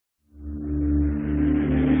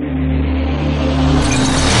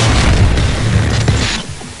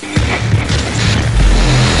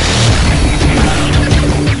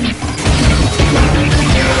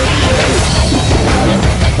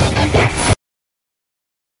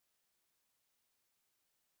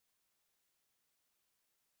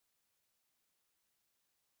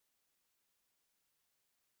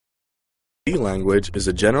C language is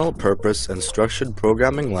a general-purpose and structured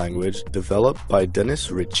programming language developed by Dennis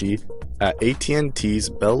Ritchie at AT&T's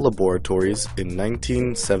Bell Laboratories in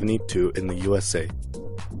 1972 in the USA.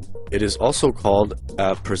 It is also called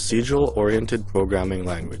a procedural-oriented programming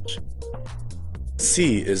language.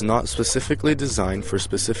 C is not specifically designed for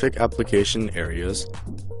specific application areas,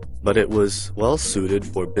 but it was well suited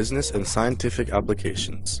for business and scientific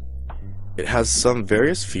applications. It has some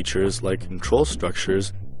various features like control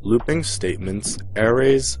structures, looping statements,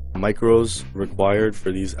 arrays, micros required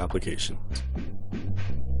for these applications.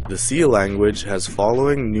 The C language has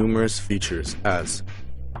following numerous features as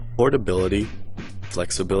portability,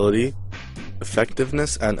 flexibility,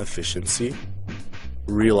 effectiveness and efficiency,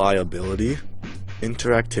 reliability,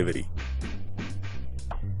 interactivity.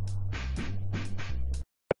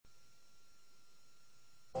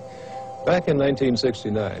 Back in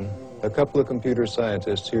 1969, a couple of computer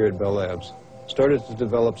scientists here at Bell Labs started to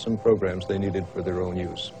develop some programs they needed for their own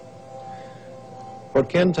use. What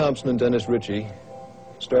Ken Thompson and Dennis Ritchie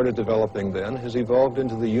started developing then has evolved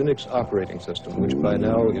into the Unix operating system, which by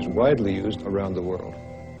now is widely used around the world.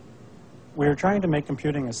 We were trying to make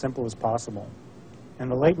computing as simple as possible. In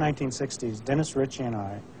the late 1960s, Dennis Ritchie and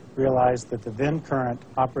I realized that the then current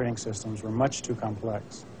operating systems were much too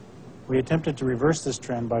complex. We attempted to reverse this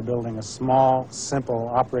trend by building a small, simple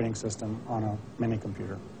operating system on a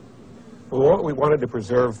mini-computer. Well, what we wanted to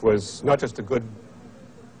preserve was not just a good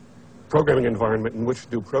programming environment in which to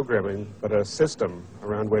do programming, but a system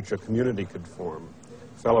around which a community could form,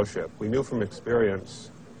 fellowship. We knew from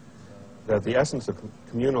experience that the essence of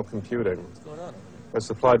communal computing, as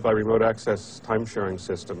supplied by remote access time-sharing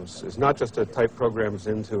systems, is not just to type programs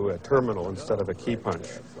into a terminal instead of a key punch,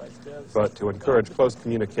 but to encourage close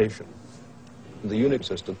communication. The Unix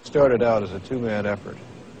system started out as a two-man effort,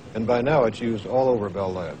 and by now it's used all over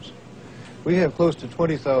Bell Labs. We have close to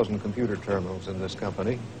 20,000 computer terminals in this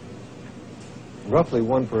company, roughly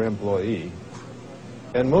one per employee,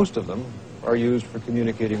 and most of them are used for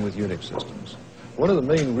communicating with Unix systems. One of the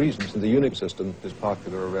main reasons the Unix system is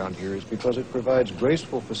popular around here is because it provides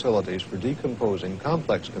graceful facilities for decomposing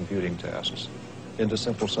complex computing tasks into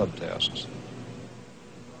simple subtasks.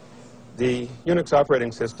 The Unix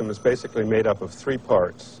operating system is basically made up of three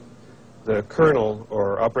parts. The kernel,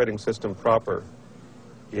 or operating system proper,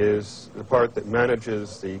 is the part that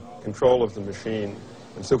manages the control of the machine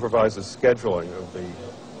and supervises scheduling of the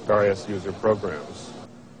various user programs.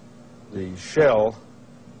 The shell,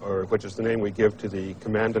 or which is the name we give to the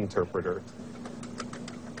command interpreter,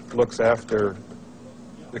 looks after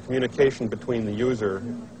the communication between the user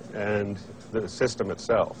and the system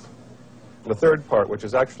itself. The third part, which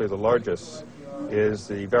is actually the largest, is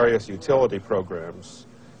the various utility programs,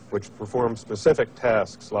 which perform specific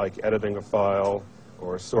tasks like editing a file,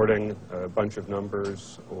 or sorting a bunch of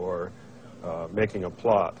numbers, or making a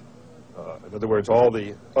plot. In other words, all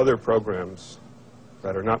the other programs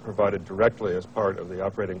that are not provided directly as part of the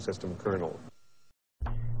operating system kernel.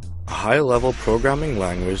 A high-level programming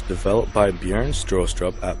language developed by Björn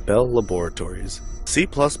Strostrup at Bell Laboratories, C++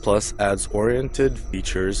 adds oriented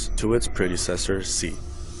features to its predecessor, C.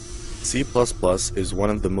 C++ is one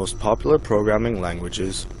of the most popular programming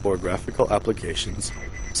languages for graphical applications,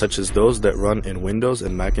 such as those that run in Windows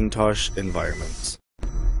and Macintosh environments.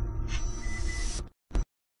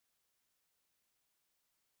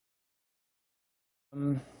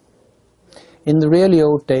 In the really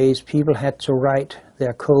old days, people had to write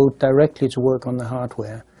their code directly to work on the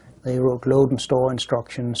hardware. They wrote load and store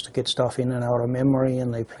instructions to get stuff in and out of memory,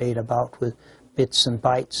 and they played about with bits and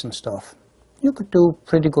bytes and stuff. You could do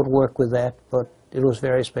pretty good work with that, but it was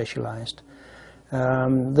very specialized.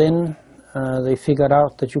 Then they figured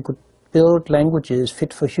out that you could build languages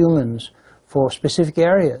fit for humans for specific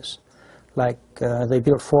areas. Like they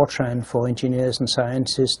built Fortran for engineers and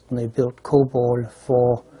scientists, and they built COBOL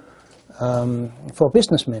for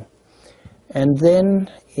businessmen. And then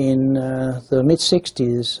in the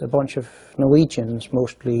mid-60s, a bunch of Norwegians,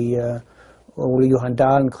 mostly Ole Johan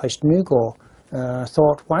Dahl and Christ Nygaard,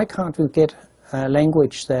 thought, why can't we get a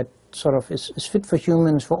language that sort of is fit for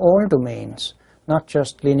humans for all domains, not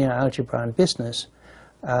just linear algebra and business?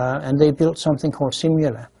 And they built something called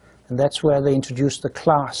Simula. And that's where they introduced the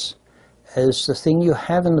class as the thing you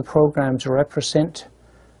have in the program to represent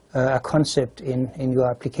a concept in your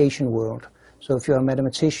application world. So if you're a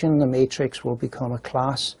mathematician, the matrix will become a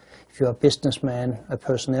class. If you're a businessman, a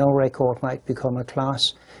personnel record might become a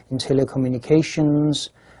class. In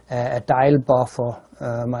telecommunications, a dial buffer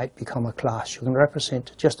might become a class. You can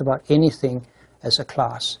represent just about anything as a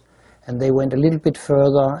class. And they went a little bit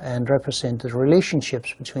further and represented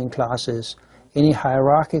relationships between classes. Any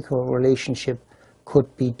hierarchical relationship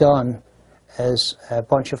could be done as a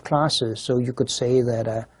bunch of classes. So you could say that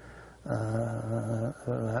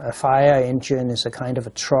a fire engine is a kind of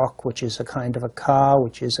a truck, which is a kind of a car,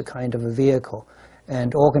 which is a kind of a vehicle,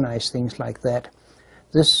 and organize things like that.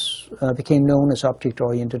 This became known as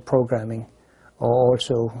object-oriented programming, or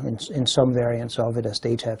also in some variants of it as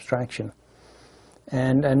data abstraction.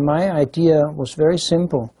 And my idea was very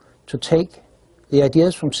simple, to take the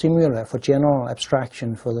ideas from Simula for general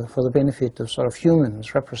abstraction, for the benefit of sort of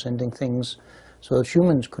humans, representing things so that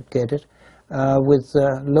humans could get it, with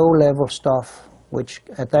low-level stuff, which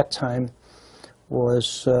at that time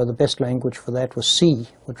was the best language for that was C,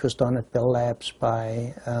 which was done at Bell Labs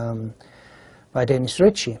by Dennis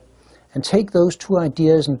Ritchie. And take those two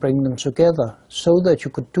ideas and bring them together so that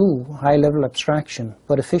you could do high-level abstraction,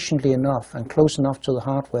 but efficiently enough and close enough to the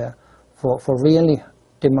hardware for really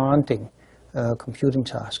demanding computing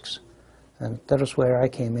tasks. And that was where I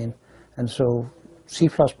came in. And so C++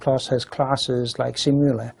 has classes like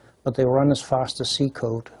Simula, but they run as fast as C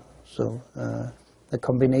code. So the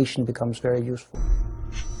combination becomes very useful.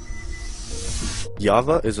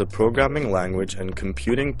 Java is a programming language and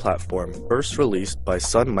computing platform first released by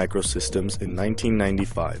Sun Microsystems in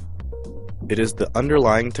 1995. It is the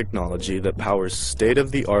underlying technology that powers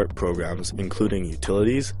state-of-the-art programs including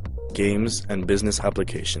utilities, games, and business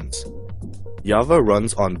applications. Java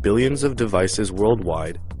runs on billions of devices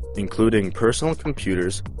worldwide, including personal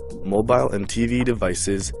computers, mobile and TV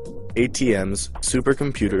devices, ATMs,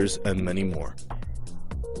 supercomputers, and many more.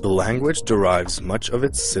 The language derives much of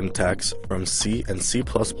its syntax from C and C++,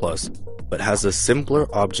 but has a simpler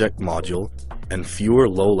object module and fewer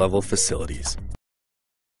low-level facilities.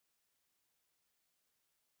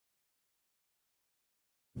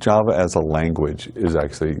 Java as a language is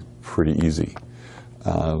actually pretty easy,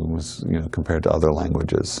 compared to other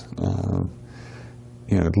languages.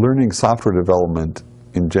 Learning software development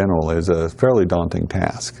in general is a fairly daunting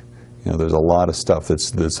task. There's a lot of stuff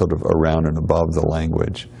that's sort of around and above the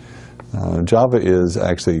language. Java is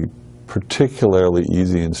actually particularly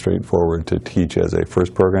easy and straightforward to teach as a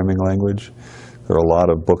first programming language. There are a lot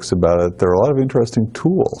of books about it. There are a lot of interesting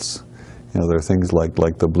tools. There are things like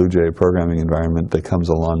the BlueJ programming environment that comes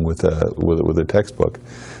along with a textbook.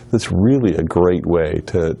 That's really a great way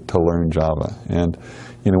to learn Java. And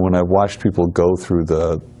when I've watched people go through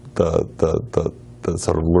the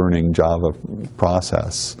sort of learning Java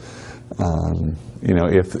process,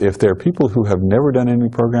 if there are people who have never done any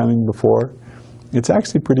programming before, it's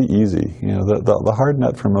actually pretty easy. The hard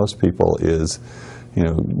nut for most people is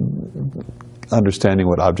understanding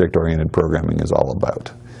what object-oriented programming is all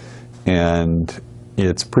about. And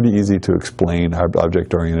it's pretty easy to explain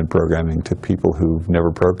object-oriented programming to people who've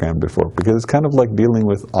never programmed before, because it's kind of like dealing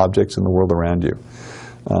with objects in the world around you.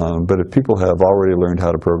 But if people have already learned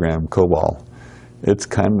how to program COBOL, it's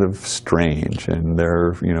kind of strange, and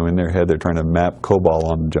they're, in their head they're trying to map COBOL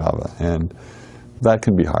onto Java, and that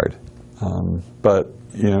can be hard. But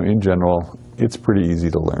in general, it's pretty easy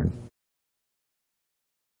to learn.